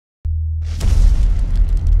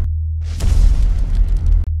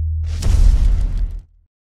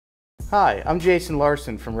Hi, I'm Jason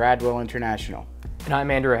Larson from Radwell International. And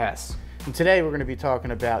I'm Andrew Hess. And today we're going to be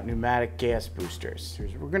talking about pneumatic gas boosters.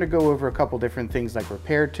 We're going to go over a couple different things like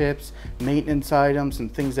repair tips, maintenance items,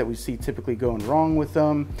 and things that we see typically going wrong with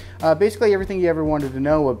them. Basically everything you ever wanted to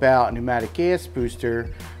know about a pneumatic gas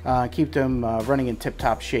booster, keep them running in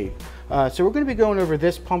tip-top shape. So we're going to be going over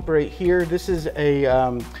this pump right here. This is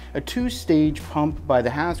a two-stage pump by the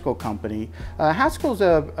Haskel company. Haskel's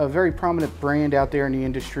a very prominent brand out there in the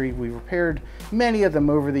industry. We've repaired many of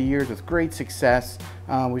them over the years with great success.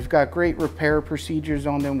 We've got great repair procedures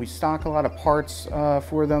on them. We stock a lot of parts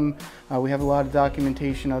for them. We have a lot of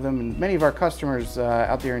documentation of them, and many of our customers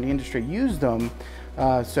out there in the industry use them.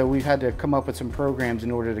 So we've had to come up with some programs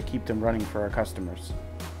in order to keep them running for our customers.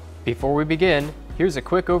 Before we begin, here's a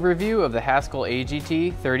quick overview of the Haskel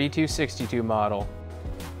AGT 3262 model.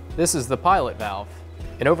 This is the pilot valve.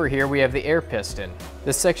 And over here we have the air piston.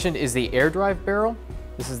 This section is the air drive barrel.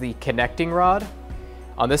 This is the connecting rod.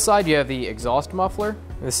 On this side you have the exhaust muffler.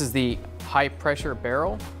 This is the high pressure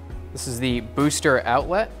barrel. This is the booster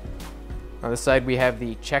outlet. On this side we have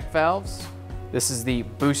the check valves. This is the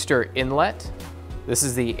booster inlet. This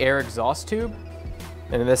is the air exhaust tube.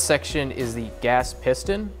 And in this section is the gas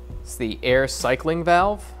piston. It's the air cycling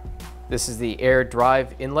valve. This is the air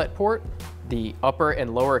drive inlet port, the upper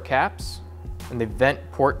and lower caps, and the vent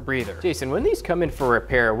port breather. Jason, when these come in for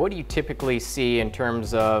repair, what do you typically see in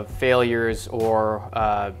terms of failures or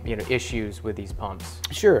issues with these pumps?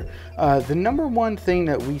 Sure. The number one thing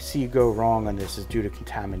that we see go wrong on this is due to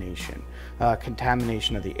contamination.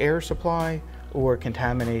 Contamination of the air supply or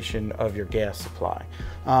contamination of your gas supply.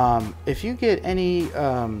 If you get any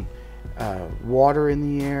water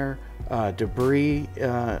in the air, debris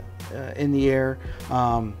in the air,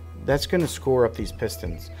 that's going to score up these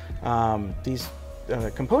pistons. These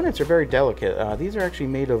components are very delicate. These are actually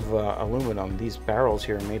made of aluminum. These barrels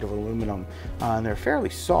here are made of aluminum, and they're fairly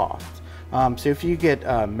soft. So if you get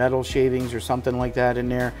metal shavings or something like that in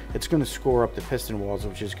there, it's going to score up the piston walls,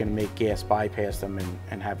 which is going to make gas bypass them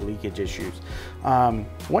and have leakage issues.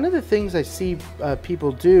 One of the things I see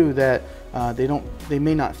people do that they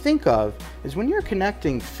may not think of is when you're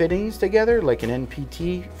connecting fittings together, like an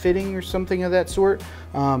NPT fitting or something of that sort,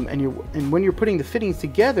 and when you're putting the fittings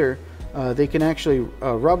together, they can actually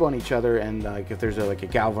rub on each other, and if there's a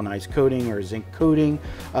galvanized coating or a zinc coating,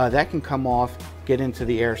 that can come off, get into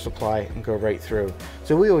the air supply, and go right through.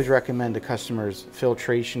 So we always recommend to customers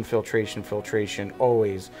filtration, filtration, filtration,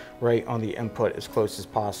 always right on the input as close as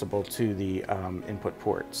possible to the input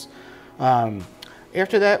ports.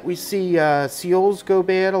 After that, we see seals go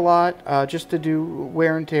bad a lot, just to do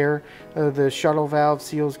wear and tear. The shuttle valve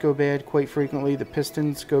seals go bad quite frequently. The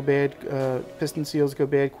pistons go bad. Piston seals go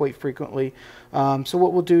bad quite frequently. So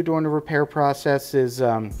what we'll do during the repair process is,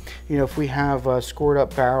 if we have scored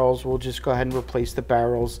up barrels, we'll just go ahead and replace the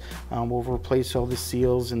barrels. We'll replace all the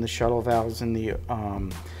seals and the shuttle valves in the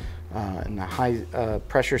high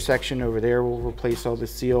pressure section over there. We'll replace all the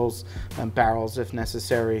seals and barrels if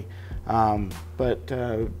necessary. But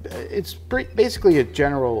it's basically a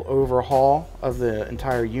general overhaul of the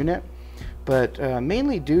entire unit, but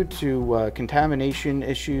mainly due to contamination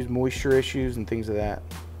issues, moisture issues, and things of that.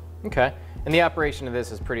 Okay, and the operation of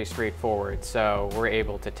this is pretty straightforward, so we're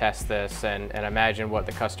able to test this and imagine what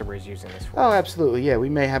the customer is using this for. Oh, absolutely, yeah. We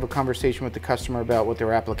may have a conversation with the customer about what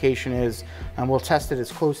their application is, and we'll test it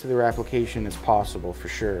as close to their application as possible, for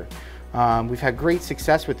sure. We've had great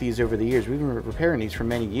success with these over the years. We've been repairing these for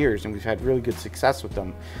many years, and we've had really good success with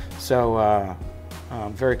them. So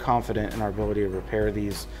I'm very confident in our ability to repair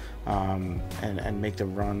these and make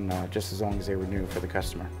them run just as long as they were new for the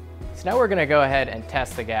customer. So now we're going to go ahead and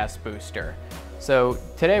test the gas booster. So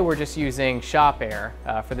today we're just using shop air.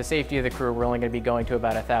 For the safety of the crew, we're only going to be going to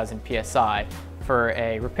about 1,000 psi. For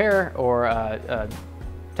a repair or a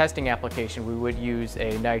testing application, we would use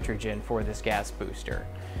a nitrogen for this gas booster.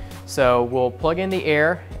 So we'll plug in the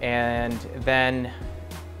air and then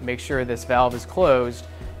make sure this valve is closed.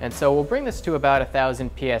 And so we'll bring this to about 1,000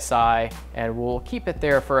 psi, and we'll keep it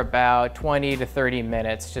there for about 20 to 30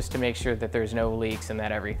 minutes just to make sure that there's no leaks and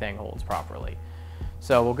that everything holds properly.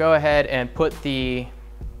 So we'll go ahead and put the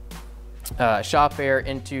shop air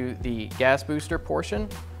into the gas booster portion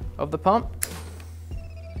of the pump.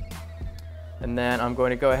 And then I'm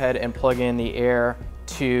going to go ahead and plug in the air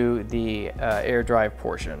to the air drive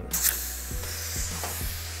portion.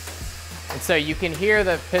 And so you can hear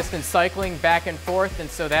the piston cycling back and forth, and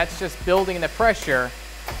so that's just building the pressure,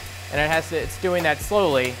 and it's doing that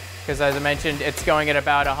slowly because, as I mentioned, it's going at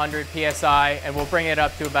about 100 psi, and we'll bring it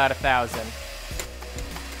up to about 1,000.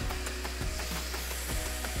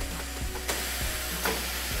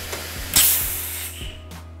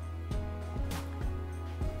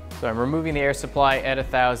 So I'm removing the air supply at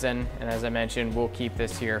 1,000, and as I mentioned, we'll keep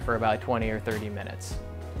this here for about 20 or 30 minutes.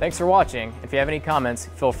 Thanks for watching. If you have any comments,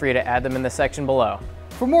 feel free to add them in the section below.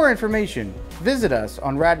 For more information, visit us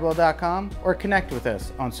on radwell.com or connect with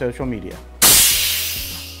us on social media.